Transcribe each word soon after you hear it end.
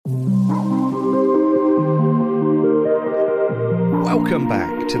Welcome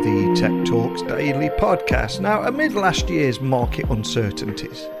back to the Tech Talks Daily podcast. Now, amid last year's market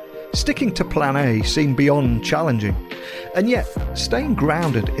uncertainties, sticking to plan A seemed beyond challenging, and yet staying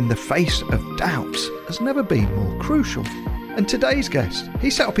grounded in the face of doubts has never been more crucial. And today's guest, he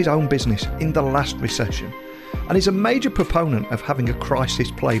set up his own business in the last recession and is a major proponent of having a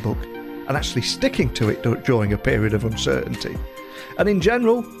crisis playbook and actually sticking to it during a period of uncertainty. And in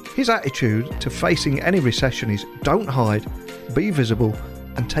general, his attitude to facing any recession is don't hide, be visible,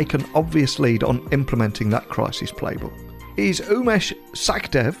 and take an obvious lead on implementing that crisis playbook. He's Umesh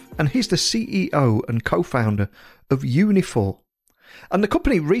Sachdev, and he's the CEO and co-founder of Uniphore. And the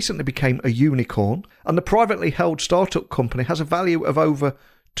company recently became a unicorn, and the privately held startup company has a value of over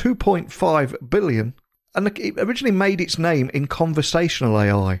 2.5 billion, and it originally made its name in conversational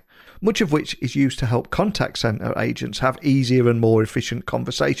AI, much of which is used to help contact center agents have easier and more efficient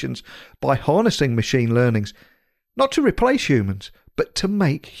conversations by harnessing machine learnings, not to replace humans, but to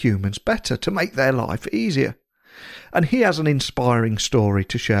make humans better, to make their life easier. And he has an inspiring story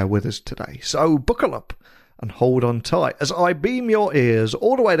to share with us today. So buckle up and hold on tight as I beam your ears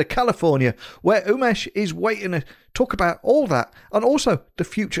all the way to California, where Umesh is waiting to talk about all that and also the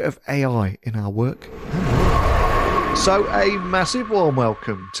future of AI in our work and life. So a massive warm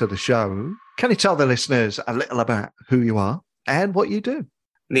welcome to the show. Can you tell the listeners a little about who you are and what you do?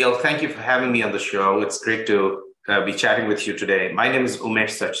 Neil, thank you for having me on the show. It's great to be chatting with you today. My name is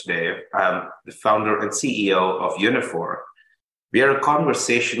Umesh Sachdev. I'm the founder and CEO of Uniphore. We are a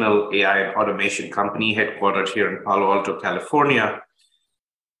conversational AI and automation company headquartered here in Palo Alto, California.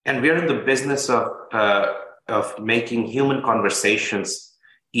 And we are in the business of making human conversations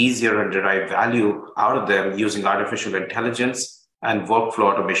easier and derive value out of them using artificial intelligence and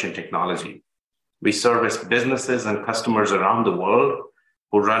workflow automation technology. We service businesses and customers around the world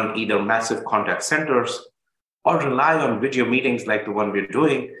who run either massive contact centers or rely on video meetings like the one we're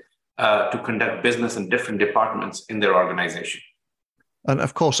doing to conduct business in different departments in their organization. And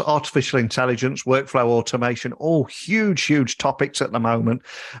of course, artificial intelligence, workflow automation, all huge topics at the moment.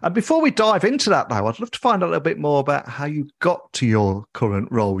 And before we dive into that, though, I'd love to find out a little bit more about how you got to your current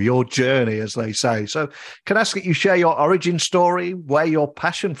role, your journey, as they say. So can I ask that you share your origin story, where your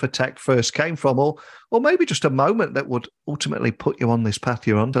passion for tech first came from, or maybe just a moment that would ultimately put you on this path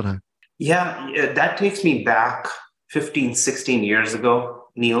you're on today? Yeah, that takes me back 15, 16 years ago,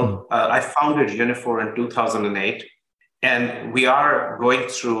 Neil. I founded Uniphore in 2008. And we are going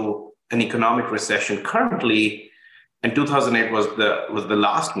through an economic recession currently, and 2008 was the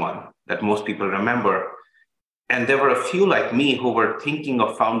last one that most people remember. And there were a few like me who were thinking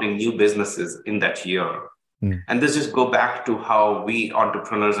of founding new businesses in that year. And this just go back to how we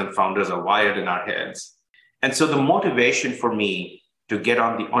entrepreneurs and founders are wired in our heads. And so the motivation for me to get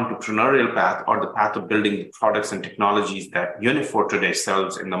on the entrepreneurial path or the path of building the products and technologies that Uniphore today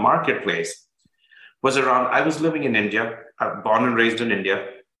sells in the marketplace was around, I was living in India, born and raised in India.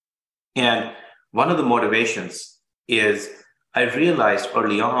 And one of the motivations is I realized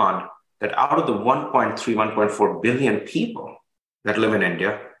early on that out of the 1.4 billion people that live in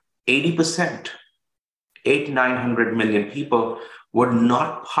India, 80%, 900 million people would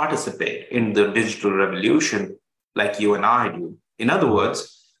not participate in the digital revolution like you and I do. In other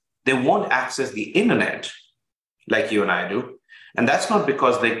words, they won't access the internet like you and I do. And that's not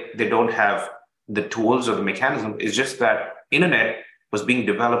because they don't have the tools or the mechanism. Is just that internet was being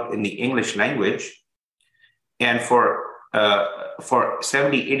developed in the English language. And for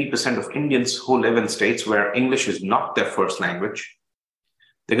 70, 80% of Indians who live in states where English is not their first language,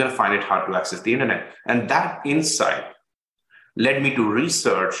 they're going to find it hard to access the internet. And that insight led me to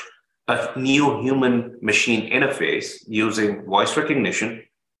research a new human-machine interface using voice recognition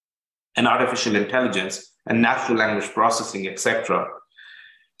and artificial intelligence and natural language processing, etc.,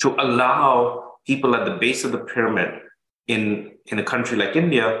 to allow people at the base of the pyramid in a country like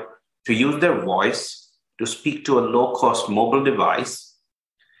India to use their voice to speak to a low-cost mobile device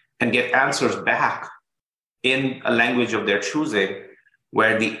and get answers back in a language of their choosing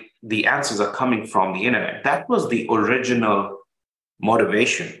where the answers are coming from the internet. That was the original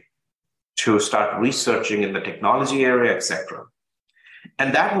motivation to start researching in the technology area, etc.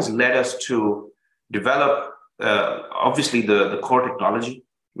 And that has led us to develop, obviously, the core technology,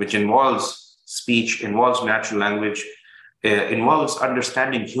 which involves speech, involves natural language, involves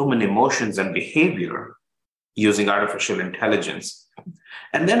understanding human emotions and behavior using artificial intelligence.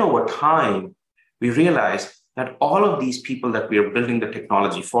 And then over time, we realized that all of these people that we are building the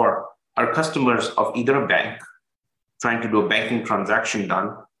technology for are customers of either a bank trying to do a banking transaction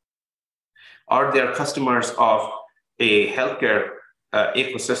done, or they're customers of a healthcare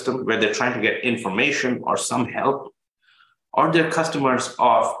ecosystem where they're trying to get information or some help, or they're customers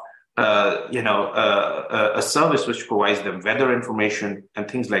of a service which provides them weather information and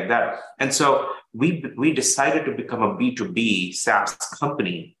things like that. And so we decided to become a B2B SaaS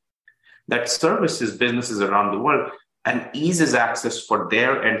company that services businesses around the world and eases access for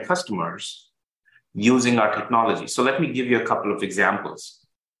their end customers using our technology. So let me give you a couple of examples.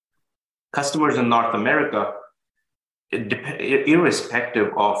 Customers in North America,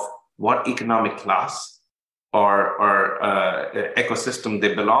 irrespective of what economic class or ecosystem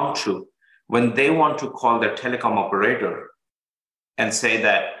they belong to, when they want to call their telecom operator and say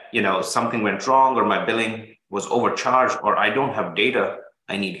that, something went wrong, or my billing was overcharged, or I don't have data,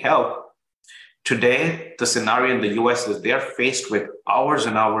 I need help. Today, the scenario in the US is they're faced with hours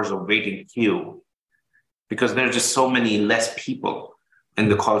and hours of waiting queue because there's just so many less people in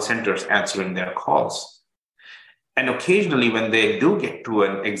the call centers answering their calls. And occasionally when they do get to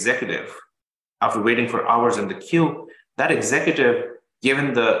an executive, after waiting for hours in the queue, that executive,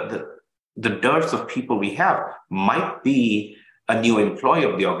 given the dearth of people we have, might be a new employee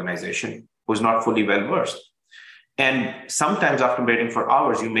of the organization who's not fully well versed. And sometimes after waiting for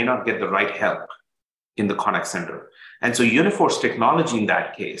hours, you may not get the right help in the contact center. And so Uniphore's technology in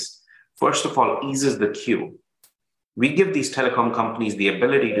that case, first of all, eases the queue. We give these telecom companies the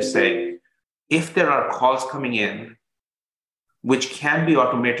ability to say, if there are calls coming in, which can be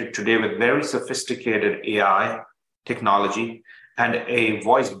automated today with very sophisticated AI technology and a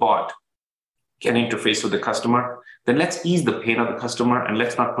voice bot can interface with the customer, then let's ease the pain of the customer and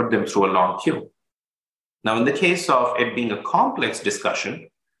let's not put them through a long queue. Now, in the case of it being a complex discussion,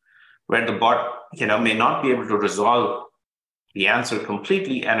 where the bot may not be able to resolve the answer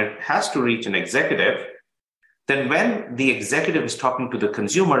completely and it has to reach an executive, then when the executive is talking to the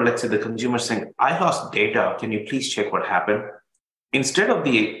consumer, let's say the consumer is saying, I lost data, can you please check what happened? Instead of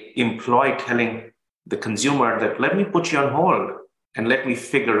the employee telling the consumer that, let me put you on hold and let me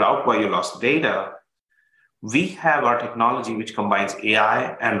figure out why you lost data, we have our technology which combines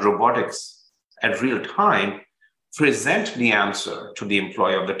AI and robotics at real time, present the answer to the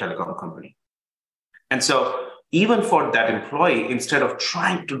employee of the telecom company. And so even for that employee, instead of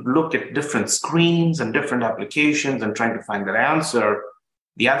trying to look at different screens and different applications and trying to find that answer,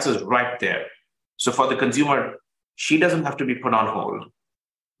 the answer is right there. So for the consumer, she doesn't have to be put on hold.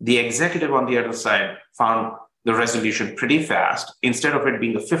 The executive on the other side found the resolution pretty fast. Instead of it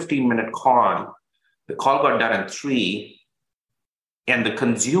being a 15-minute call, the call got done in 3, and the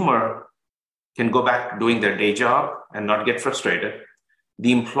consumer can go back doing their day job and not get frustrated.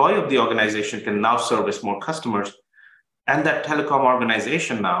 The employee of the organization can now service more customers, and that telecom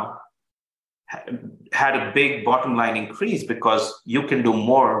organization now had a big bottom line increase because you can do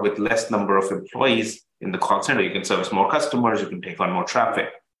more with less number of employees in the call center. You can service more customers, you can take on more traffic.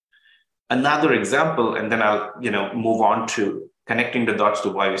 Another example, and then I'll move on to connecting the dots to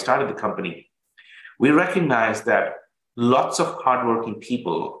why we started the company. We recognize that lots of hardworking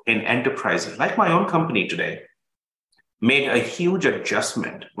people in enterprises, like my own company today, made a huge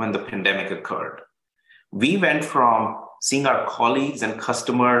adjustment when the pandemic occurred. We went from seeing our colleagues and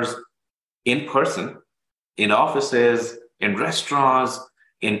customers in person, in offices, in restaurants,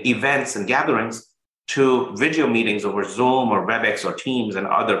 in events and gatherings, to video meetings over Zoom or WebEx or Teams and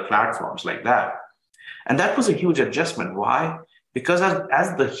other platforms like that. And that was a huge adjustment. Why? Because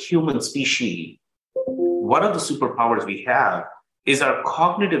as the human species, one of the superpowers we have is our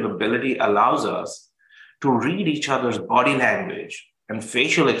cognitive ability allows us to read each other's body language and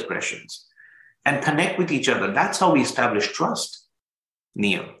facial expressions and connect with each other. That's how we establish trust,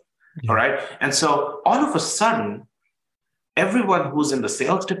 Neil. Yeah. All right. And so all of a sudden, everyone who's in the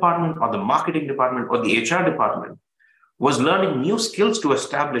sales department or the marketing department or the HR department was learning new skills to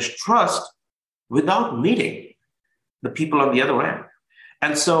establish trust without meeting the people on the other end.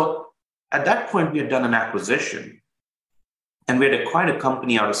 And so at that point, we had done an acquisition, and we had acquired a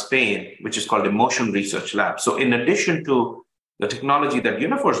company out of Spain, which is called Emotion Research Lab. So in addition to the technology that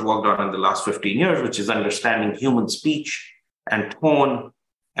Uniphore's worked on in the last 15 years, which is understanding human speech and tone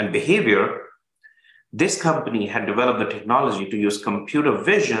and behavior, this company had developed the technology to use computer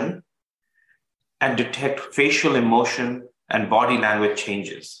vision and detect facial emotion and body language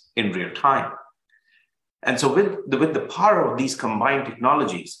changes in real time. And so with the power of these combined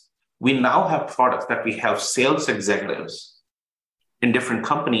technologies, we now have products that we help sales executives in different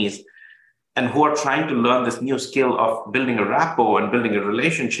companies and who are trying to learn this new skill of building a rapport and building a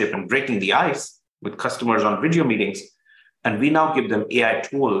relationship and breaking the ice with customers on video meetings. And we now give them AI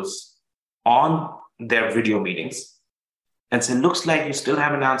tools on their video meetings and say, looks like you still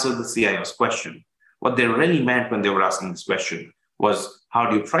haven't answered the CIO's question. What they really meant when they were asking this question was, how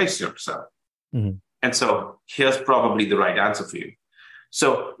do you price yourself? Mm-hmm. And so here's probably the right answer for you.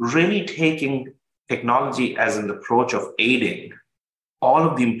 So really taking technology as an approach of aiding all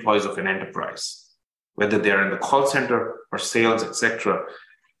of the employees of an enterprise, whether they're in the call center or sales, etc.,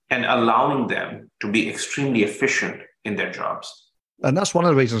 and allowing them to be extremely efficient in their jobs. And that's one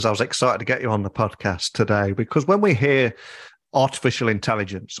of the reasons I was excited to get you on the podcast today, because when we hear artificial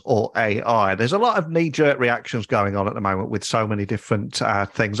intelligence or AI, there's a lot of knee-jerk reactions going on at the moment with so many different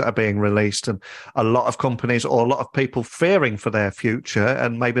things that are being released, and a lot of companies or a lot of people fearing for their future,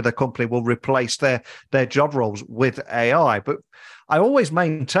 and maybe the company will replace their job roles with AI. But I always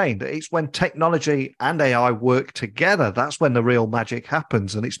maintain that it's when technology and AI work together, that's when the real magic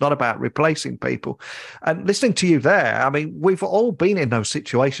happens, and it's not about replacing people. And listening to you there, I mean, we've all been in those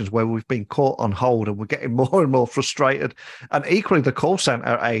situations where we've been caught on hold and we're getting more and more frustrated. And equally, the call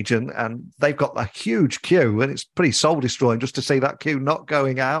center agent, and they've got a huge queue, and it's pretty soul destroying just to see that queue not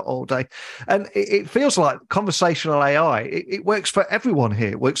going out all day. And it feels like conversational AI, it works for everyone here.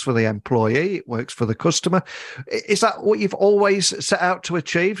 It works for the employee, it works for the customer. Is that what you've always set out to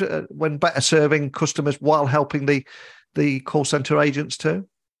achieve when better serving customers while helping the call center agents too?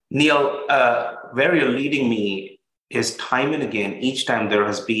 Neil, where you're leading me is time and again, each time there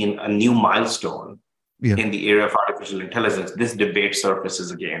has been a new milestone in the area of artificial intelligence, this debate surfaces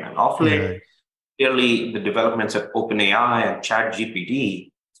again. And of late, clearly the developments at OpenAI and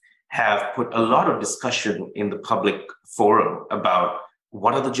ChatGPT have put a lot of discussion in the public forum about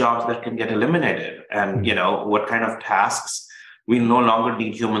what are the jobs that can get eliminated and what kind of tasks we no longer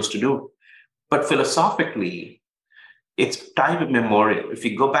need humans to do. But philosophically, it's time immemorial. If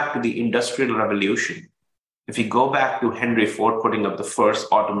you go back to the Industrial Revolution, if you go back to Henry Ford putting up the first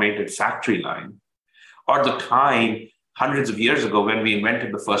automated factory line, or the time hundreds of years ago when we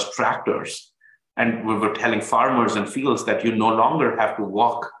invented the first tractors, and we were telling farmers and fields that you no longer have to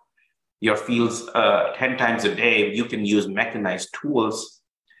walk your fields 10 times a day, you can use mechanized tools,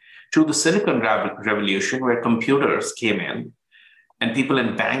 to the Silicon Revolution where computers came in, and people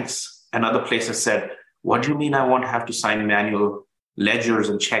in banks and other places said, what do you mean I won't have to sign manual ledgers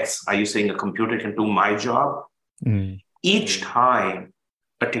and checks? Are you saying a computer can do my job? Each time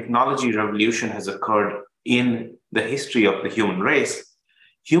a technology revolution has occurred in the history of the human race,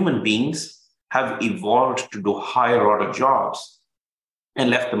 human beings have evolved to do higher order jobs and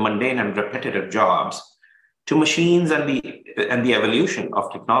left the mundane and repetitive jobs to machines and the evolution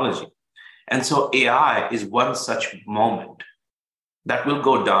of technology. And so AI is one such moment that will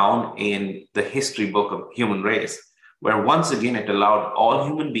go down in the history book of human race, where once again it allowed all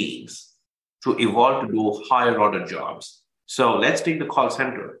human beings to evolve to do higher order jobs. So let's take the call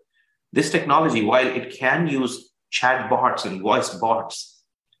center. This technology, while it can use chat bots and voice bots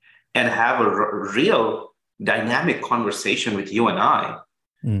and have a real dynamic conversation with you and I,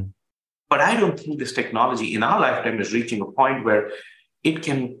 but I don't think this technology in our lifetime is reaching a point where it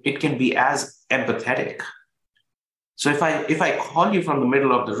can be as empathetic. So if I call you from the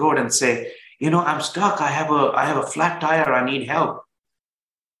middle of the road and say, I'm stuck, I have a flat tire, I need help.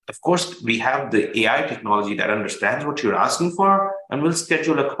 Of course, we have the AI technology that understands what you're asking for and will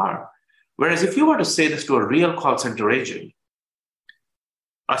schedule a car. Whereas if you were to say this to a real call center agent,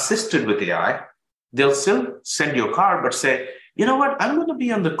 assisted with AI, they'll still send you a car, but say, you know what, I'm going to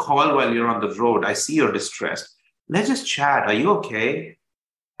be on the call while you're on the road. I see you're distressed. Let's just chat. Are you okay?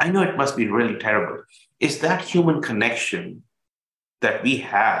 I know it must be really terrible. It's that human connection that we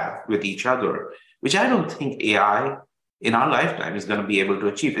have with each other, which I don't think AI in our lifetime is going to be able to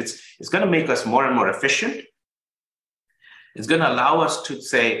achieve. It's going to make us more and more efficient. It's going to allow us to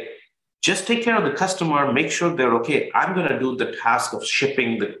say, just take care of the customer, make sure they're okay. I'm going to do the task of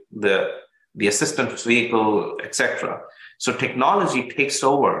shipping the assistant vehicle, etc. So technology takes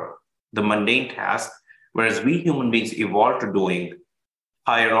over the mundane task, whereas we human beings evolved to doing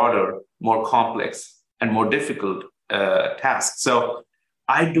higher order, more complex, and more difficult tasks. So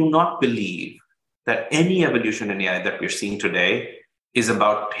I do not believe that any evolution in AI that we're seeing today is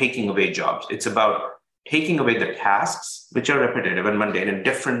about taking away jobs. It's about taking away the tasks, which are repetitive and mundane in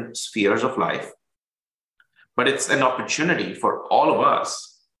different spheres of life. But it's an opportunity for all of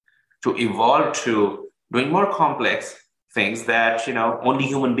us to evolve to doing more complex things that, only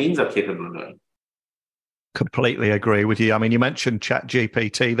human beings are capable of doing. Completely agree with you. I mean, you mentioned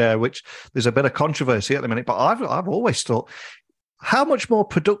ChatGPT there, which there's a bit of controversy at the minute, but I've always thought, how much more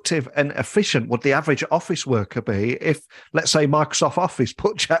productive and efficient would the average office worker be if, let's say, Microsoft Office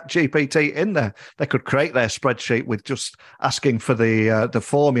put ChatGPT in there? They could create their spreadsheet with just asking for the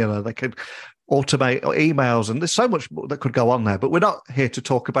formula. They could automate emails, and there's so much that could go on there. But we're not here to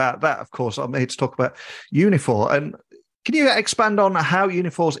talk about that, of course. I'm here to talk about Uniphore. And Can you expand on how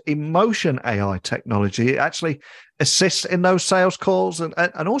Uniphore's emotion AI technology actually assists in those sales calls and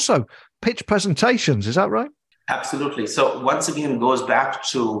also pitch presentations? Is that right? Absolutely. So once again, goes back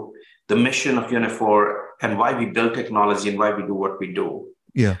to the mission of Uniphore and why we build technology and why we do what we do.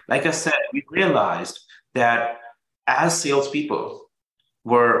 Yeah. Like I said, we realized that as salespeople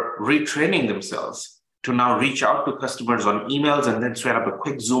were retraining themselves to now reach out to customers on emails and then set up a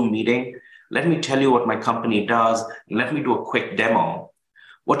quick Zoom meeting. Let me tell you what my company does. Let me do a quick demo.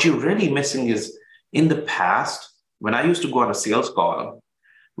 What you're really missing is in the past, when I used to go on a sales call,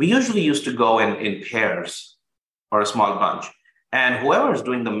 we usually used to go in pairs or a small bunch. And whoever is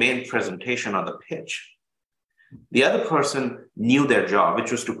doing the main presentation or the pitch, the other person knew their job,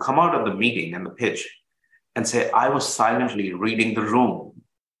 which was to come out of the meeting and the pitch and say, I was silently reading the room.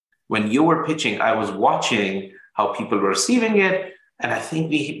 When you were pitching, I was watching how people were receiving it. And I think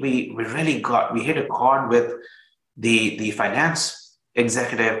we really we hit a chord with the finance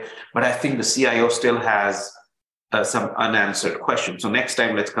executive, but I think the CIO still has some unanswered questions. So next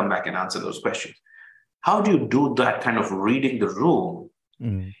time, let's come back and answer those questions. How do you do that kind of reading the room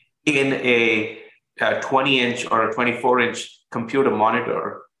in a 20-inch or a 24-inch computer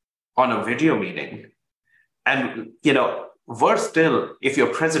monitor on a video meeting? And, worse still, if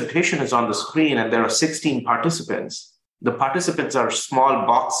your presentation is on the screen and there are 16 participants, the participants are small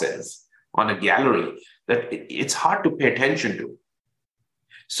boxes on a gallery that it's hard to pay attention to.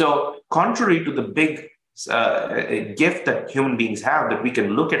 So contrary to the big gift that human beings have, that we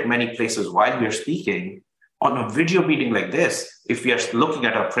can look at many places while we're speaking, on a video meeting like this, if we are looking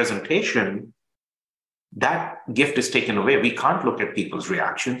at our presentation, that gift is taken away. We can't look at people's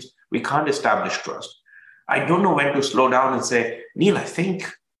reactions. We can't establish trust. I don't know when to slow down and say, Neil, I think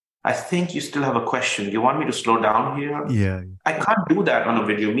you still have a question. Do you want me to slow down here? Yeah. I can't do that on a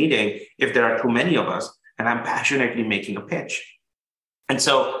video meeting if there are too many of us and I'm passionately making a pitch. And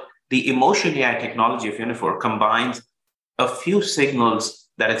so the emotion AI technology of Uniphore combines a few signals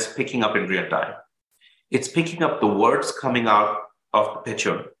that it's picking up in real time. It's picking up the words coming out of the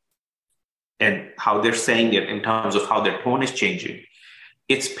pitcher and how they're saying it in terms of how their tone is changing.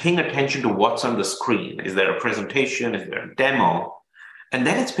 It's paying attention to what's on the screen. Is there a presentation? Is there a demo? And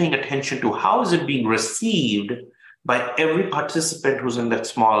then it's paying attention to how is it being received by every participant who's in that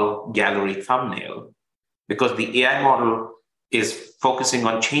small gallery thumbnail, because the AI model is focusing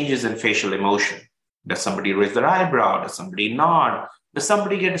on changes in facial emotion. Does somebody raise their eyebrow? Does somebody nod? Does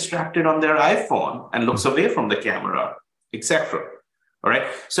somebody get distracted on their iPhone and looks away from the camera, etc.? All right.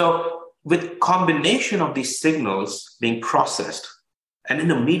 So with combination of these signals being processed, and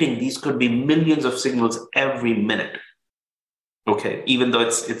in a meeting, these could be millions of signals every minute. Okay, even though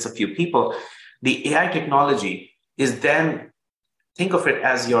it's a few people, the AI technology is then, think of it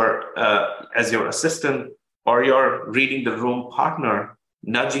as your assistant or your reading the room partner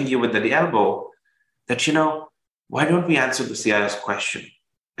nudging you with the elbow that, why don't we answer the CIO's question?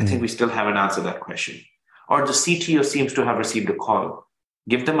 I think we still haven't answered that question. Or the CTO seems to have received a call.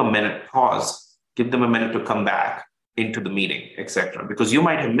 Give them a minute, pause, give them a minute to come back into the meeting, etc. Because you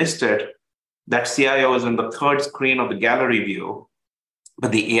might have missed it. That CIO is on the third screen of the gallery view,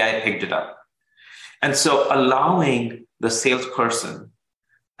 but the AI picked it up. And so allowing the salesperson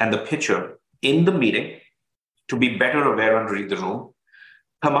and the pitcher in the meeting to be better aware and read the room,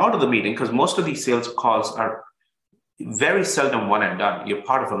 come out of the meeting, because most of these sales calls are very seldom one and done. You're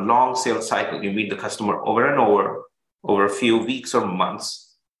part of a long sales cycle. You meet the customer over and over a few weeks or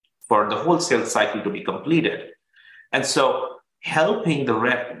months for the whole sales cycle to be completed. And so helping the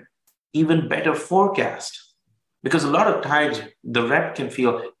rep even better forecast, because a lot of times the rep can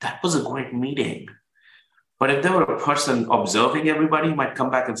feel that was a great meeting. But if there were a person observing everybody, might come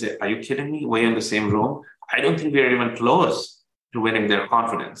back and say, are you kidding me? We're in the same room. I don't think we're even close to winning their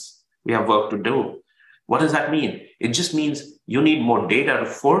confidence. We have work to do. What does that mean? It just means you need more data to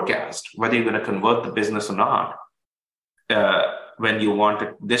forecast whether you're going to convert the business or not, when you want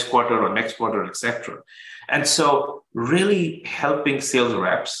it this quarter or next quarter, etc. And so really helping sales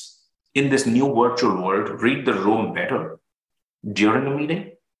reps in this new virtual world read the room better during a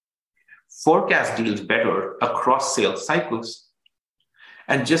meeting, forecast deals better across sales cycles,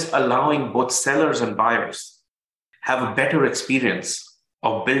 and just allowing both sellers and buyers have a better experience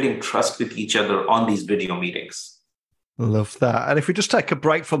of building trust with each other on these video meetings. Love that. And if we just take a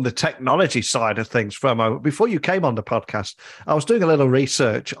break from the technology side of things for a moment, before you came on the podcast, I was doing a little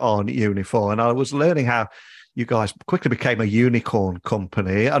research on Uniphore, and I was learning how you guys quickly became a unicorn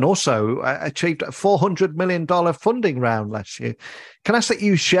company and also achieved a $400 million funding round last year. Can I ask that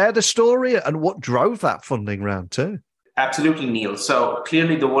you share the story and what drove that funding round too? Absolutely, Neil. So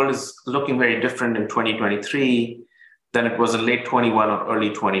clearly the world is looking very different in 2023. than it was in late 21 or early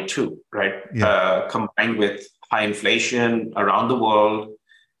 22, right? Yeah. Combined with high inflation around the world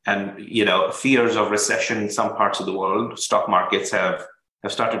and fears of recession in some parts of the world, stock markets have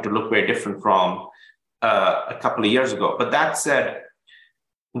started to look very different from a couple of years ago. But that said,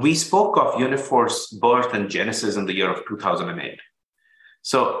 we spoke of Uniphore's birth and genesis in the year of 2008.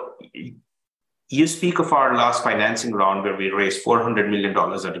 So you speak of our last financing round where we raised $400 million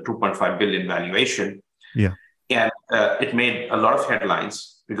at a $2.5 billion valuation. Yeah. And it made a lot of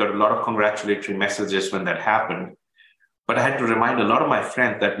headlines. We got a lot of congratulatory messages when that happened. But I had to remind a lot of my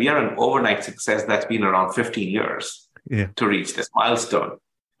friends that we are an overnight success that's been around 15 years to reach this milestone.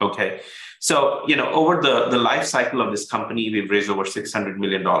 Okay. So, over the life cycle of this company, we've raised over $600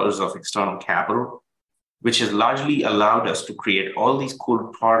 million of external capital, which has largely allowed us to create all these cool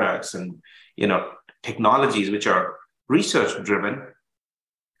products and, technologies which are research driven,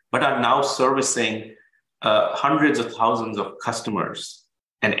 but are now servicing hundreds of thousands of customers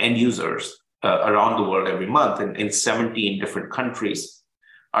and end users around the world every month in 17 different countries.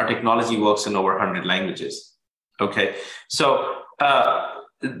 Our technology works in over 100 languages. Okay. So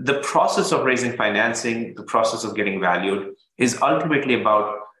the process of raising financing, the process of getting valued is ultimately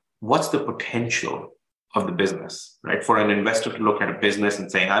about what's the potential of the business, right? For an investor to look at a business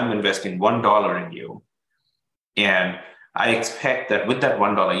and saying, I'm investing $1 in you. And I expect that with that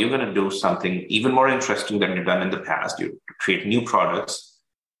 $1, you're going to do something even more interesting than you've done in the past. You create new products,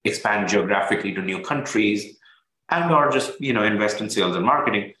 expand geographically to new countries, and or just, invest in sales and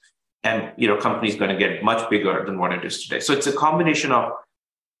marketing. And, company's going to get much bigger than what it is today. So it's a combination of,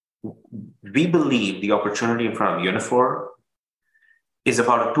 we believe the opportunity in front of Uniphore is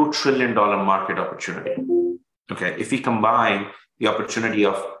about a $2 trillion market opportunity. Okay. If we combine the opportunity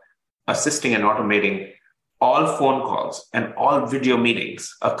of assisting and automating all phone calls and all video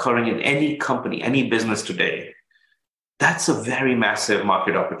meetings occurring in any company, any business today, that's a very massive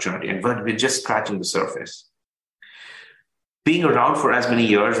market opportunity. And we're just scratching the surface. Being around for as many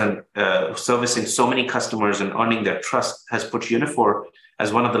years and servicing so many customers and earning their trust has put Uniphore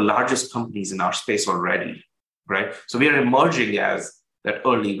as one of the largest companies in our space already, right? So we are emerging as that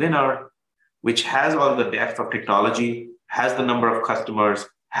early winner, which has all the depth of technology, has the number of customers,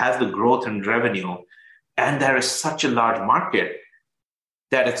 has the growth and revenue, and there is such a large market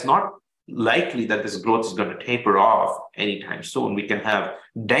that it's not likely that this growth is going to taper off anytime soon. We can have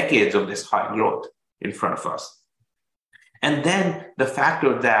decades of this high growth in front of us. And then the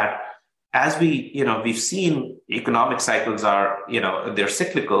factor that as we've seen economic cycles are, they're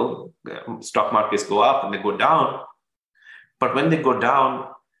cyclical. Stock markets go up and they go down. But when they go down,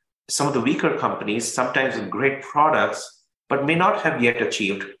 some of the weaker companies, sometimes with great products, but may not have yet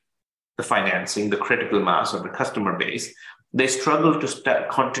achieved the financing, the critical mass of the customer base, they struggle to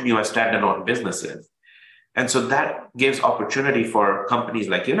continue as standalone businesses. And so that gives opportunity for companies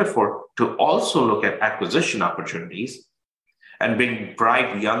like Uniphore to also look at acquisition opportunities and bring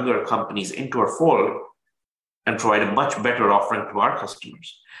bright, younger companies into our fold and provide a much better offering to our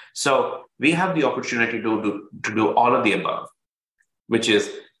customers. So we have the opportunity to do all of the above, which is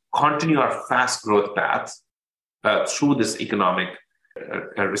continue our fast growth path through this economic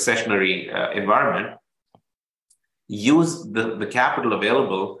recessionary environment, use the capital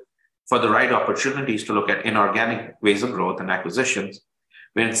available for the right opportunities to look at inorganic ways of growth and acquisitions.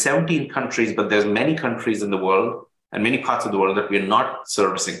 We're in 17 countries, but there's many countries in the world and many parts of the world that we're not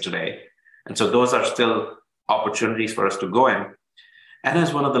servicing today. And so those are still opportunities for us to go in. And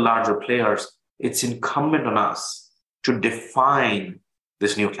as one of the larger players, it's incumbent on us to define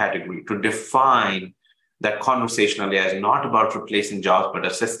this new category, to define that conversational AI is not about replacing jobs, but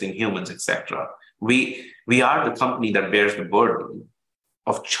assisting humans, etc. We are the company that bears the burden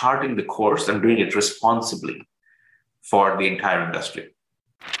of charting the course and doing it responsibly for the entire industry.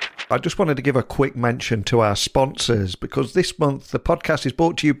 I just wanted to give a quick mention to our sponsors, because this month the podcast is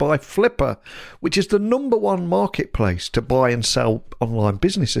brought to you by Flipper, which is the #1 marketplace to buy and sell online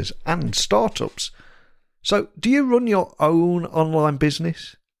businesses and startups. So, do you run your own online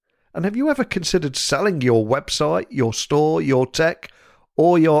business? And have you ever considered selling your website, your store, your tech,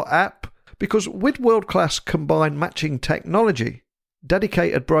 or your app? Because with world-class combined matching technology,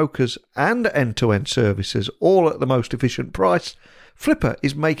 dedicated brokers, and end-to-end services, all at the most efficient price, Flipper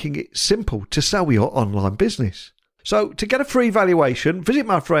is making it simple to sell your online business. So to get a free valuation, visit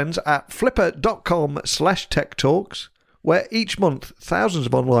my friends at flipper.com/techtalks, where each month thousands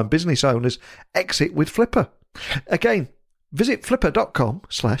of online business owners exit with Flipper. Again, visit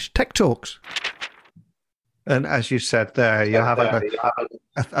flipper.com/techtalks. And as you said there, you're having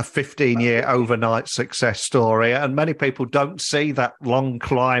a 15-year overnight success story, and many people don't see that long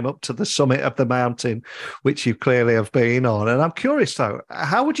climb up to the summit of the mountain, which you clearly have been on. And I'm curious, though,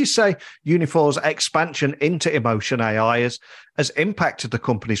 how would you say Uniphore's expansion into emotion AI has impacted the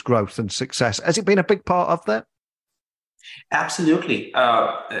company's growth and success? Has it been a big part of that? Absolutely.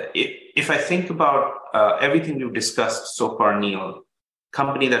 If I think about everything we've discussed so far, Neil,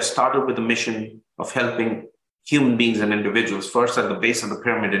 company that started with a mission of helping human beings and individuals, first at the base of the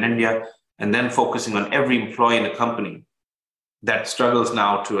pyramid in India, and then focusing on every employee in a company that struggles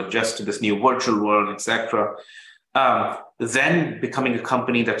now to adjust to this new virtual world, etc. Then becoming a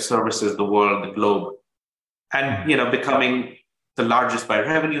company that services the world, the globe, and becoming the largest by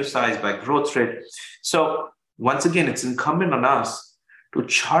revenue size, by growth rate. So once again, it's incumbent on us to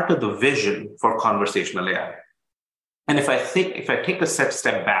charter the vision for conversational AI. And if I take a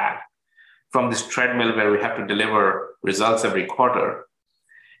step back from this treadmill where we have to deliver results every quarter,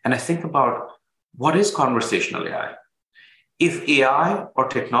 and I think about what is conversational AI? If AI or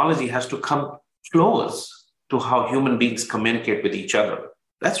technology has to come close to how human beings communicate with each other,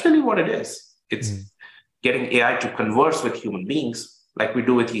 that's really what it is. It's getting AI to converse with human beings like we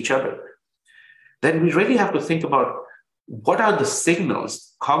do with each other. Then we really have to think about what are the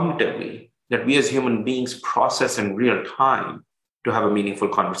signals cognitively that we as human beings process in real time to have a meaningful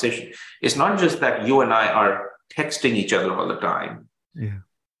conversation. It's not just that you and I are texting each other all the time. Yeah.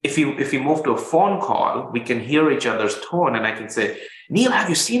 If you move to a phone call, we can hear each other's tone, and I can say, Neil, have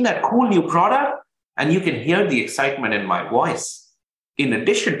you seen that cool new product? And you can hear the excitement in my voice in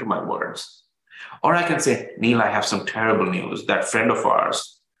addition to my words. Or I can say, Neil, I have some terrible news. That friend of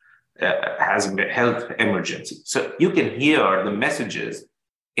ours has a health emergency. So you can hear the messages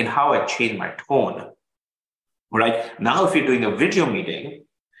in how I change my tone. Right? Now, if you're doing a video meeting,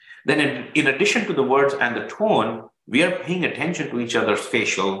 then in addition to the words and the tone, we are paying attention to each other's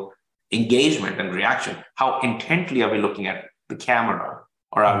facial engagement and reaction. How intently are we looking at the camera?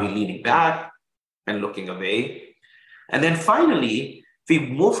 Or are we leaning back and looking away? And then finally, if we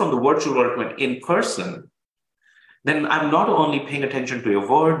move from the virtual world to an in-person, then I'm not only paying attention to your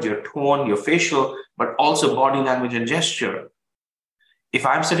words, your tone, your facial, but also body language and gesture. If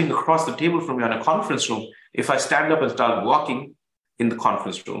I'm sitting across the table from you in a conference room, if I stand up and start walking in the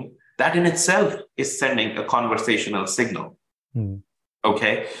conference room, that in itself is sending a conversational signal.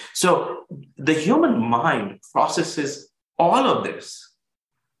 Okay? So the human mind processes all of this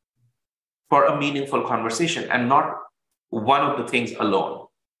for a meaningful conversation and not one of the things alone.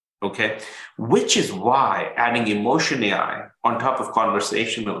 Okay? Which is why adding emotion AI on top of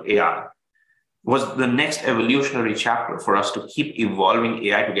conversational AI was the next evolutionary chapter for us to keep evolving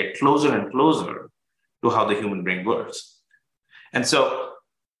AI to get closer and closer to how the human brain works. And so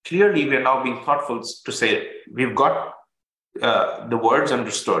clearly, we are now being thoughtful to say, we've got the words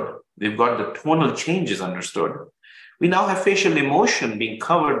understood. We've got the tonal changes understood. We now have facial emotion being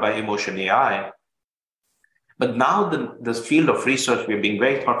covered by emotion AI. But now the field of research we're being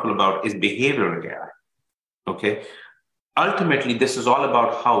very thoughtful about is behavioral AI. Okay? Ultimately, this is all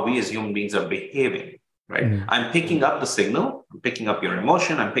about how we as human beings are behaving, right? I'm picking up the signal, I'm picking up your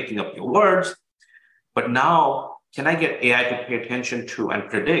emotion, I'm picking up your words. But now, can I get AI to pay attention to and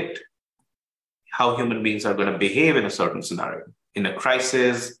predict how human beings are going to behave in a certain scenario, in a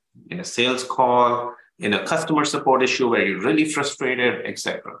crisis, in a sales call, in a customer support issue where you're really frustrated,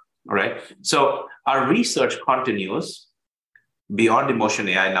 etc. All right. So our research continues beyond emotion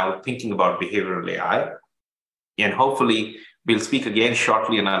AI, now thinking about behavioral AI. And hopefully we'll speak again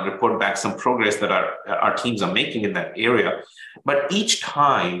shortly and I'll report back some progress that our teams are making in that area. But each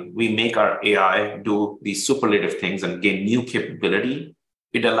time we make our AI do these superlative things and gain new capability,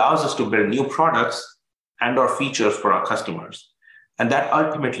 it allows us to build new products and or features for our customers. And that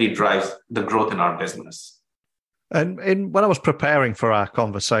ultimately drives the growth in our business. And when I was preparing for our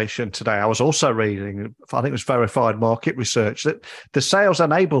conversation today, I was also reading, I think it was verified market research, that the sales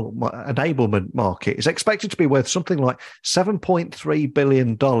enablement market is expected to be worth something like $7.3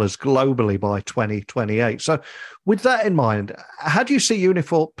 billion globally by 2028. So with that in mind, how do you see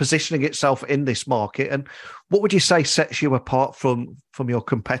Uniphore positioning itself in this market? And what would you say sets you apart from your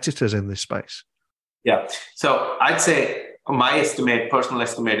competitors in this space? Yeah, so I'd say my personal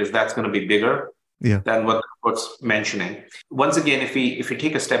estimate is that's going to be bigger than what's mentioning. Once again, if we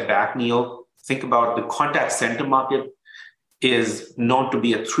take a step back, Neil, think about the contact center market is known to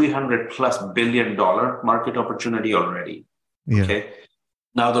be a $300+ billion market opportunity already. Yeah. Okay.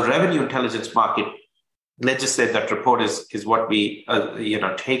 Now the revenue intelligence market, let's just say that report is what we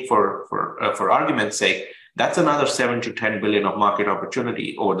take for argument's sake. That's another 7 to 10 billion of market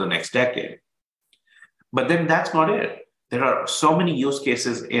opportunity over the next decade. But then that's not it. There are so many use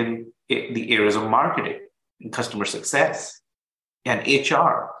cases in the areas of marketing, and customer success, and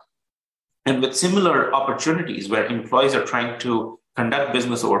HR. And with similar opportunities where employees are trying to conduct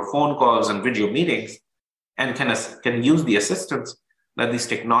business over phone calls and video meetings and can use the assistance that these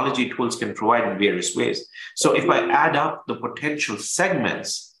technology tools can provide in various ways. So if I add up the potential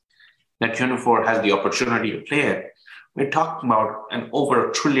segments that Uniphore has the opportunity to play in, we're talking about over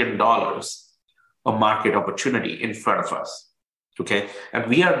 $1 trillion of market opportunity in front of us. Okay. And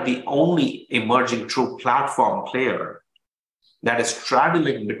we are the only emerging true platform player that is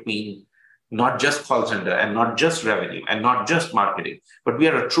straddling between not just call center and not just revenue and not just marketing, but we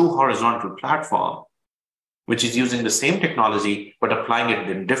are a true horizontal platform, which is using the same technology, but applying it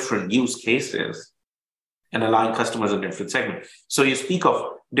in different use cases and allowing customers in different segments. So you speak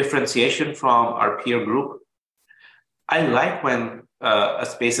of differentiation from our peer group. I like when a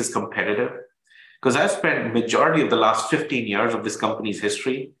space is competitive, because I've spent majority of the last 15 years of this company's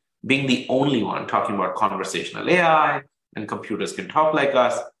history being the only one talking about conversational AI and computers can talk like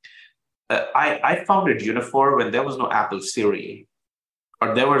us. I founded Uniphore when there was no Apple Siri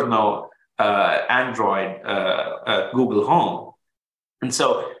or there was no Android Google Home. And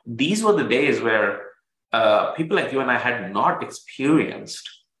so these were the days where people like you and I had not experienced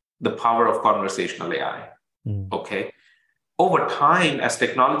the power of conversational AI. Okay. Over time, as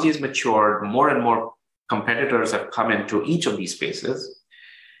technology has matured, more and more competitors have come into each of these spaces.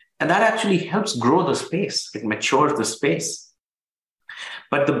 And that actually helps grow the space. It matures the space.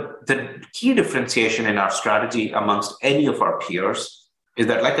 But the key differentiation in our strategy amongst any of our peers is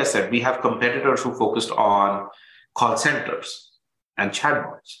that, like I said, we have competitors who focused on call centers and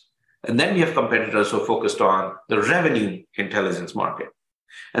chatbots. And then we have competitors who are focused on the revenue intelligence market.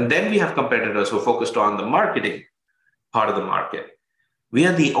 And then we have competitors who are focused on the marketing part of the market. We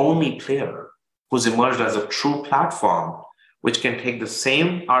are the only player who's emerged as a true platform which can take the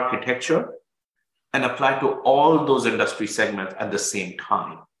same architecture and apply to all those industry segments at the same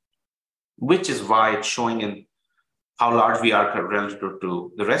time, which is why it's showing in how large we are relative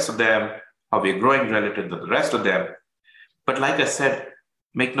to the rest of them, how we're growing relative to the rest of them. But like I said,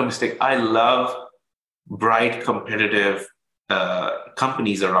 make no mistake, I love bright, competitive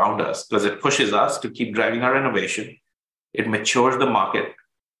companies around us because it pushes us to keep driving our innovation. It matures the market.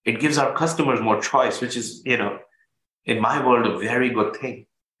 It gives our customers more choice, which is, in my world, a very good thing.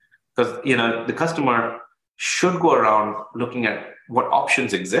 Because, the customer should go around looking at what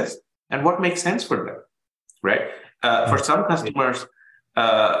options exist and what makes sense for them, right? For some customers,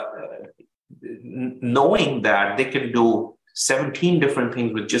 knowing that they can do 17 different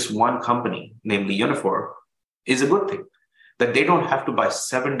things with just one company, namely Uniphore, is a good thing. That they don't have to buy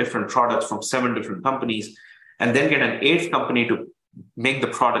 7 different products from 7 different companies and then get an 8th company to make the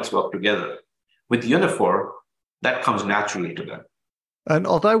products work together. With Uniphore, that comes naturally to them. And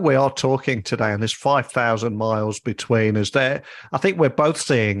although we are talking today, and there's 5,000 miles between us, I think we're both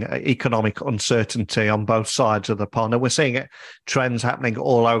seeing economic uncertainty on both sides of the pond, and we're seeing trends happening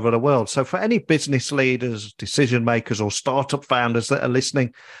all over the world. So for any business leaders, decision makers, or startup founders that are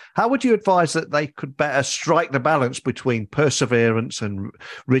listening, how would you advise that they could better strike the balance between perseverance and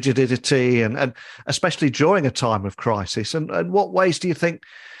rigidity, and especially during a time of crisis? And what ways do you think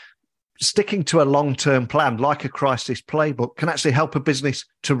sticking to a long-term plan, like a crisis playbook, can actually help a business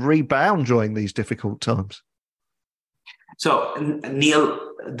to rebound during these difficult times? So, Neil,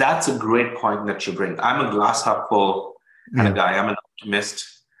 that's a great point that you bring. I'm a glass half full kind of guy. I'm an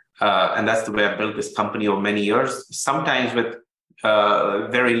optimist. And that's the way I built this company over many years, sometimes with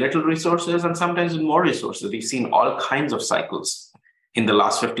very little resources and sometimes with more resources. We've seen all kinds of cycles in the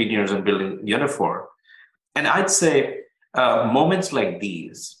last 15 years in building Uniphore. And I'd say moments like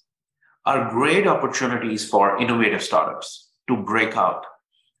these are great opportunities for innovative startups to break out.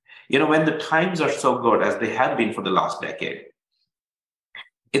 When the times are so good as they have been for the last decade,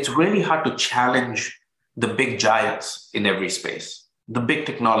 it's really hard to challenge the big giants in every space, the big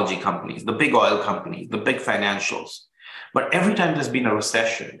technology companies, the big oil companies, the big financials. But every time there's been a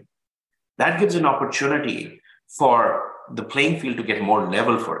recession, that gives an opportunity for the playing field to get more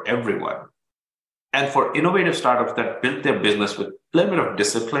level for everyone. And for innovative startups that build their business with a little bit of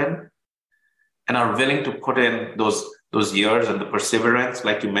discipline and are willing to put in those years and the perseverance,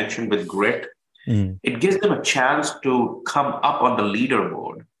 like you mentioned, with grit, it gives them a chance to come up on the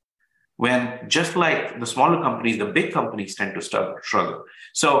leaderboard when, just like the smaller companies, the big companies tend to struggle.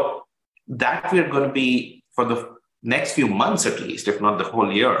 So that we're going to be, for the next few months at least, if not the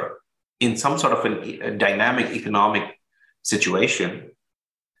whole year, in some sort of a dynamic economic situation,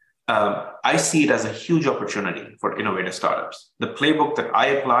 I see it as a huge opportunity for innovative startups. The playbook that I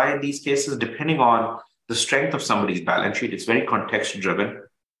apply in these cases, depending on the strength of somebody's balance sheet. It's very context driven.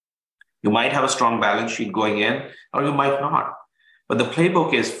 You might have a strong balance sheet going in, or you might not. But the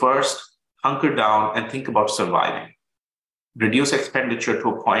playbook is first, hunker down and think about surviving. Reduce expenditure to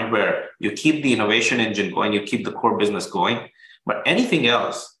a point where you keep the innovation engine going, you keep the core business going. But anything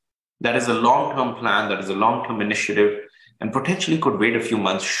else that is a long-term plan, that is a long-term initiative, and potentially could wait a few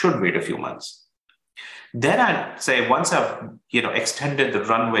months, should wait a few months. Then I'd say once I've extended the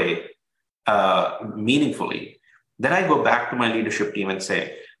runway meaningfully, then I go back to my leadership team and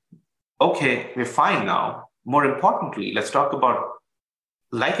say, okay, we're fine now. More importantly, let's talk about,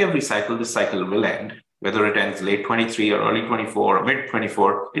 like every cycle, this cycle will end. Whether it ends late 23 or early 24 or mid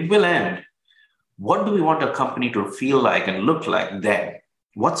 24, it will end. What do we want a company to feel like and look like then?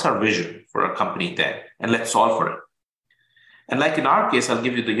 What's our vision for a company then? And let's solve for it. And like in our case, I'll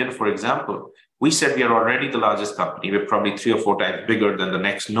give you the Uniphore example. We said we are already the largest company. We're probably 3 or 4 times bigger than the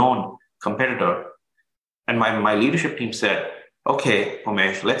next known competitor. And my leadership team said, okay,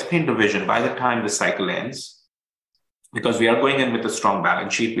 Umesh, let's paint the vision by the time the cycle ends, because we are going in with a strong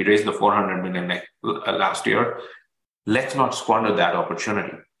balance sheet. We raised the 400 million last year. Let's not squander that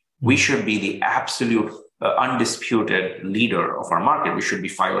opportunity. We should be the absolute undisputed leader of our market. We should be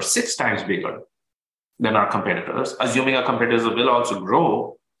 5 or 6 times bigger than our competitors, assuming our competitors will also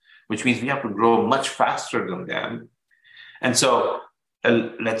grow, which means we have to grow much faster than them. And so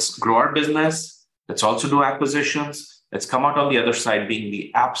let's grow our business. Let's also do acquisitions. Let's come out on the other side being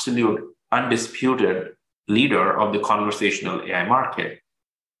the absolute undisputed leader of the conversational AI market.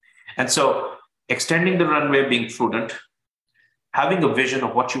 And so extending the runway, being prudent, having a vision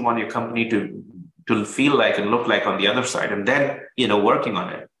of what you want your company to feel like and look like on the other side, and then working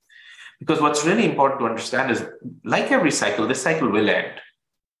on it. Because what's really important to understand is, like every cycle, this cycle will end.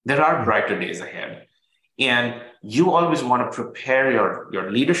 There are brighter days ahead. And you always want to prepare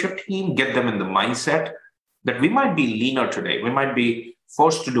your leadership team, get them in the mindset that we might be leaner today. We might be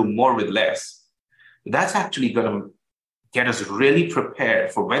forced to do more with less. That's actually going to get us really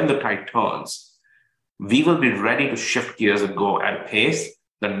prepared for when the tide turns. We will be ready to shift gears and go at a pace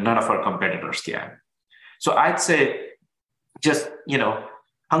that none of our competitors can. So I'd say just,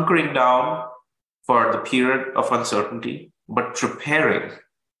 hunkering down for the period of uncertainty, but preparing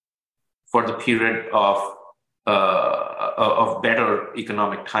for the period of better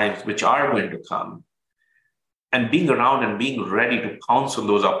economic times, which are going to come, and being around and being ready to pounce on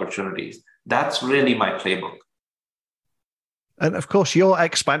those opportunities. That's really my playbook. And of course, your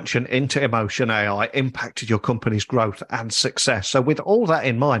expansion into emotion AI impacted your company's growth and success. So with all that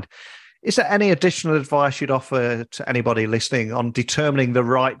in mind, is there any additional advice you'd offer to anybody listening on determining the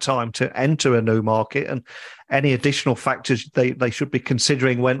right time to enter a new market, and any additional factors they should be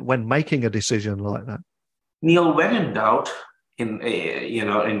considering when making a decision like that? Neil, when in doubt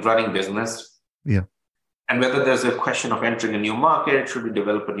in running business, and whether there's a question of entering a new market, should we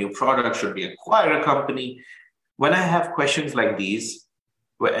develop a new product, should we acquire a company? When I have questions like these,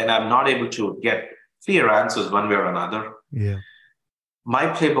 and I'm not able to get clear answers one way or another, my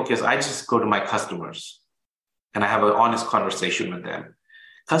playbook is I just go to my customers and I have an honest conversation with them.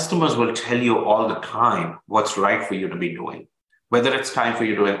 Customers will tell you all the time what's right for you to be doing, whether it's time for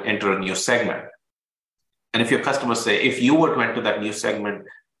you to enter a new segment. And if your customers say, if you were to enter that new segment,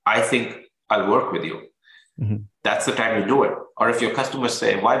 I think I'll work with you. That's the time you do it. Or if your customers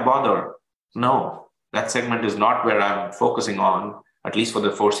say, why bother? No, that segment is not where I'm focusing on, at least for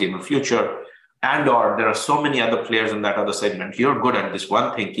the foreseeable future. And or there are so many other players in that other segment. You're good at this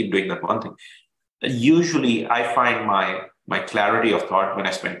one thing, keep doing that one thing. Usually I find my clarity of thought when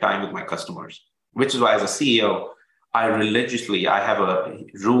I spend time with my customers, which is why as a CEO, I have a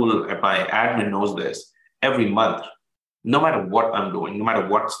rule, and my admin knows this, every month, no matter what I'm doing, no matter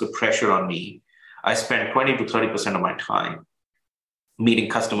what's the pressure on me, I spend 20 to 30% of my time meeting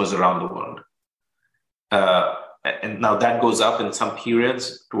customers around the world. And now that goes up in some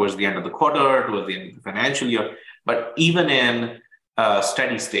periods towards the end of the quarter, towards the end of the financial year. But even in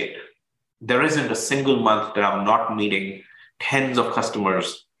steady state, there isn't a single month that I'm not meeting tens of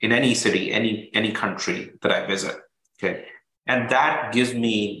customers in any city, any country that I visit. Okay, and that gives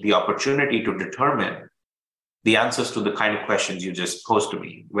me the opportunity to determine the answers to the kind of questions you just posed to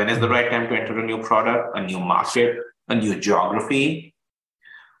me. When is the right time to enter a new product, a new market, a new geography?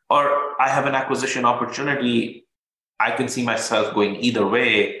 Or I have an acquisition opportunity. I can see myself going either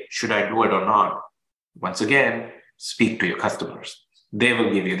way. Should I do it or not? Once again, speak to your customers. They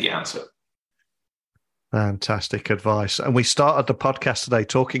will give you the answer. Fantastic advice. And we started the podcast today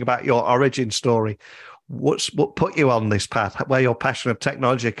talking about your origin story. what put you on this path, where your passion of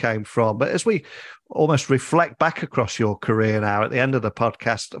technology came from. But as we almost reflect back across your career now at the end of the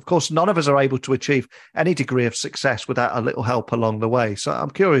podcast, of course, none of us are able to achieve any degree of success without a little help along the way. So I'm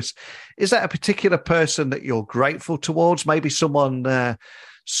curious, is that a particular person that you're grateful towards? Maybe someone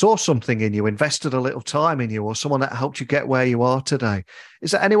saw something in you, invested a little time in you, or someone that helped you get where you are today.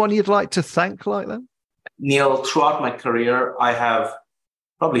 Is there anyone you'd like to thank like that? Neil, throughout my career, I have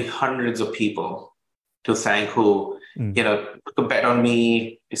probably hundreds of people to thank who, took a bet on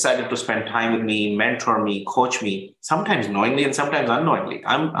me, decided to spend time with me, mentor me, coach me, sometimes knowingly and sometimes unknowingly.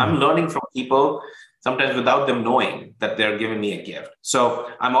 I'm learning from people, sometimes without them knowing that they're giving me a gift.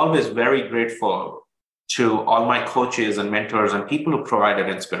 So I'm always very grateful to all my coaches and mentors and people who provided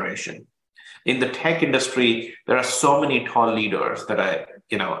inspiration. In the tech industry, there are so many tall leaders that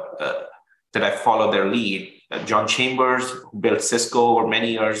I follow their lead. John Chambers, who built Cisco over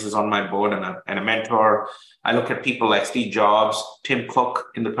many years, is on my board and a mentor. I look at people like Steve Jobs, Tim Cook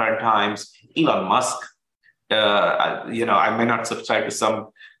in the current times, Elon Musk. I may not subscribe to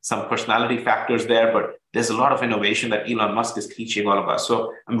some personality factors there, but there's a lot of innovation that Elon Musk is teaching all of us.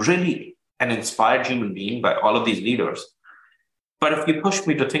 So I'm really an inspired human being by all of these leaders. But if you push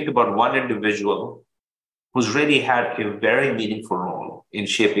me to think about one individual who's really had a very meaningful role in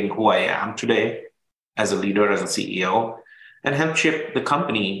shaping who I am today as a leader, as a CEO, and helped shape the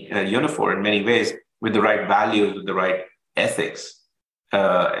company, Uniphore, in many ways, with the right values, with the right ethics,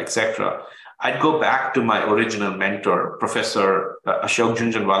 etc. I'd go back to my original mentor, Professor Ashok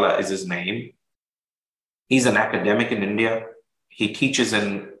Jhunjhunwala is his name. He's an academic in India. He teaches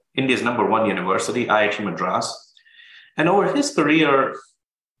in India's #1 university, IIT Madras. And over his career,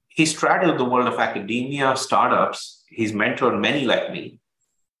 he straddled the world of academia, startups. He's mentored many like me.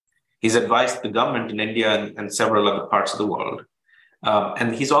 He's advised the government in India and several other parts of the world.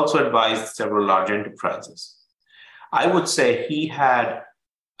 And he's also advised several large enterprises. I would say he had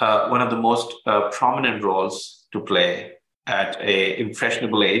one of the most prominent roles to play at an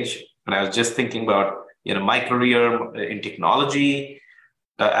impressionable age. And I was just thinking about my career in technology,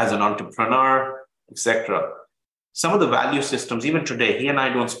 as an entrepreneur, etc. Some of the value systems, even today, he and I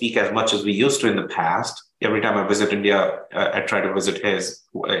don't speak as much as we used to in the past. Every time I visit India, I try to visit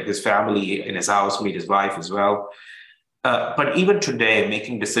his family in his house, meet his wife as well. But even today,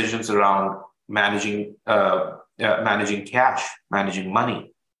 making decisions around managing cash, managing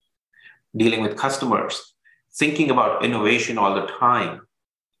money, dealing with customers, thinking about innovation all the time,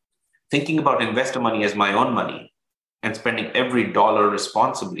 thinking about investor money as my own money, and spending every dollar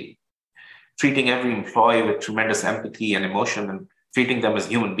responsibly, treating every employee with tremendous empathy and emotion, and treating them as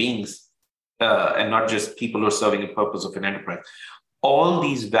human beings and not just people who are serving the purpose of an enterprise. All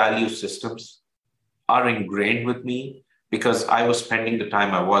these value systems are ingrained with me because I was spending the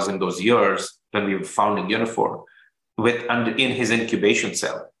time I was in those years when we were founding Uniphore in his incubation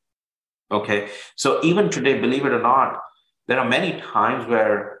cell. Okay, so even today, believe it or not, there are many times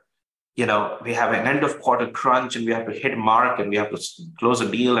where we have an end of quarter crunch and we have to hit a mark and we have to close a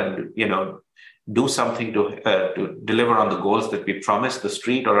deal and, do something to deliver on the goals that we promised the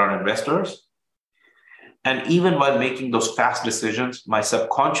street or our investors. And even while making those fast decisions, my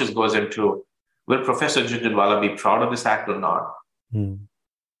subconscious goes into, will Professor Jhunjhunwala be proud of this act or not?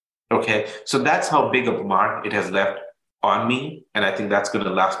 Okay, so that's how big of a mark it has left on me. And I think that's going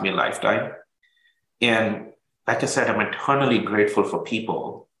to last me a lifetime. And like I said, I'm eternally grateful for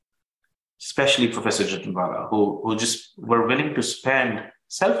people, especially Professor Jhunjhunwala, who just were willing to spend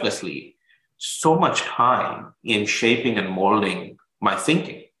selflessly so much time in shaping and molding my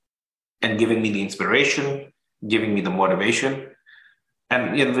thinking and giving me the inspiration, giving me the motivation.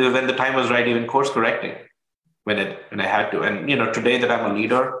 And when the time was right, even course correcting when I had to. And today that I'm a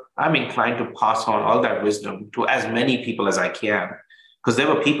leader, I'm inclined to pass on all that wisdom to as many people as I can, because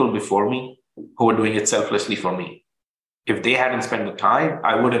there were people before me who were doing it selflessly for me. If they hadn't spent the time,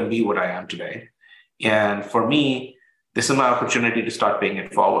 I wouldn't be what I am today. And for me, this is my opportunity to start paying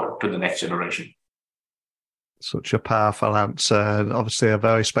it forward to the next generation. Such a powerful answer, and obviously a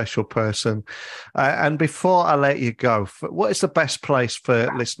very special person. And before I let you go, what is the best place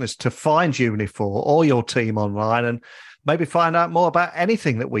for listeners to find Uniphore or your team online and maybe find out more about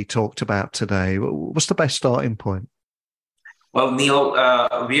anything that we talked about today? What's the best starting point? Well, Neil,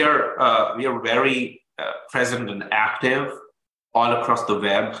 we are very present and active all across the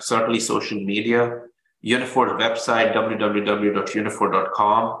web, certainly social media. Uniphore's website,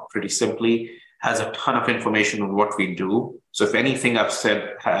 www.uniphore.com, pretty simply, has a ton of information on what we do. So if anything I've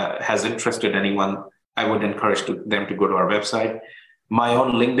said has interested anyone, I would encourage them to go to our website. My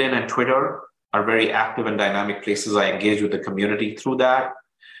own LinkedIn and Twitter are very active and dynamic places. I engage with the community through that.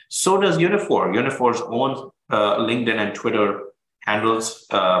 So does Uniphore. Uniphore's own LinkedIn and Twitter handles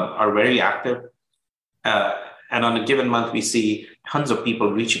are very active. And on a given month, we see tons of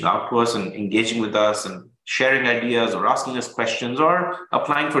people reaching out to us and engaging with us and sharing ideas or asking us questions or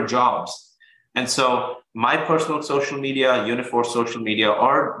applying for jobs. And so my personal social media, Uniphore social media,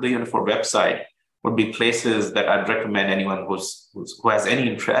 or the Uniphore website would be places that I'd recommend anyone who has any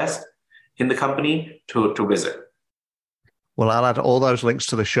interest in the company to visit. Well, I'll add all those links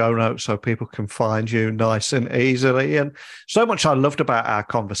to the show notes so people can find you nice and easily. And so much I loved about our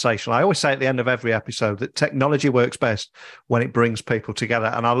conversation. I always say at the end of every episode that technology works best when it brings people together.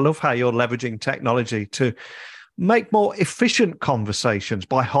 And I love how you're leveraging technology to make more efficient conversations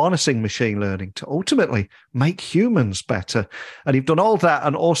by harnessing machine learning to ultimately make humans better. And you've done all that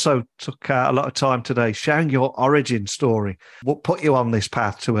and also took a lot of time today sharing your origin story. What put you on this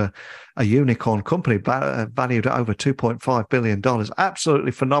path to a unicorn company valued at over $2.5 billion.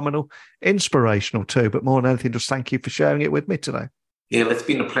 Absolutely phenomenal, inspirational too. But more than anything, just thank you for sharing it with me today. Yeah, it's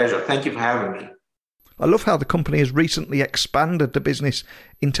been a pleasure. Thank you for having me. I love how the company has recently expanded the business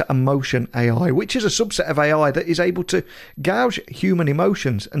into emotion AI, which is a subset of AI that is able to gauge human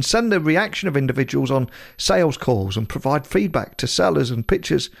emotions and send the reaction of individuals on sales calls and provide feedback to sellers and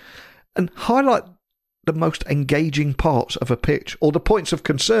pitchers and highlight the most engaging parts of a pitch or the points of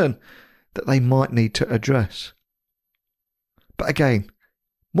concern that they might need to address. But again,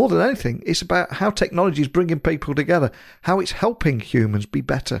 more than anything, it's about how technology is bringing people together, how it's helping humans be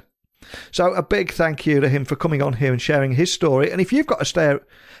better. So a big thank you to him for coming on here and sharing his story. And if you've got a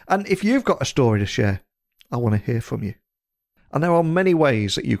story to share, I want to hear from you. And there are many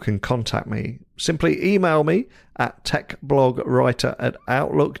ways that you can contact me. Simply email me at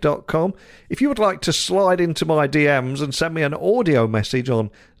techblogwriter@outlook.com. If you would like to slide into my DMs and send me an audio message on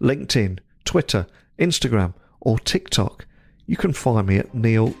LinkedIn, Twitter, Instagram, or TikTok, you can find me at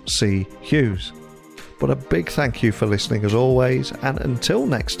Neil C. Hughes. But a big thank you for listening as always, and until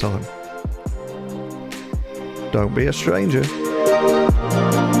next time, don't be a stranger.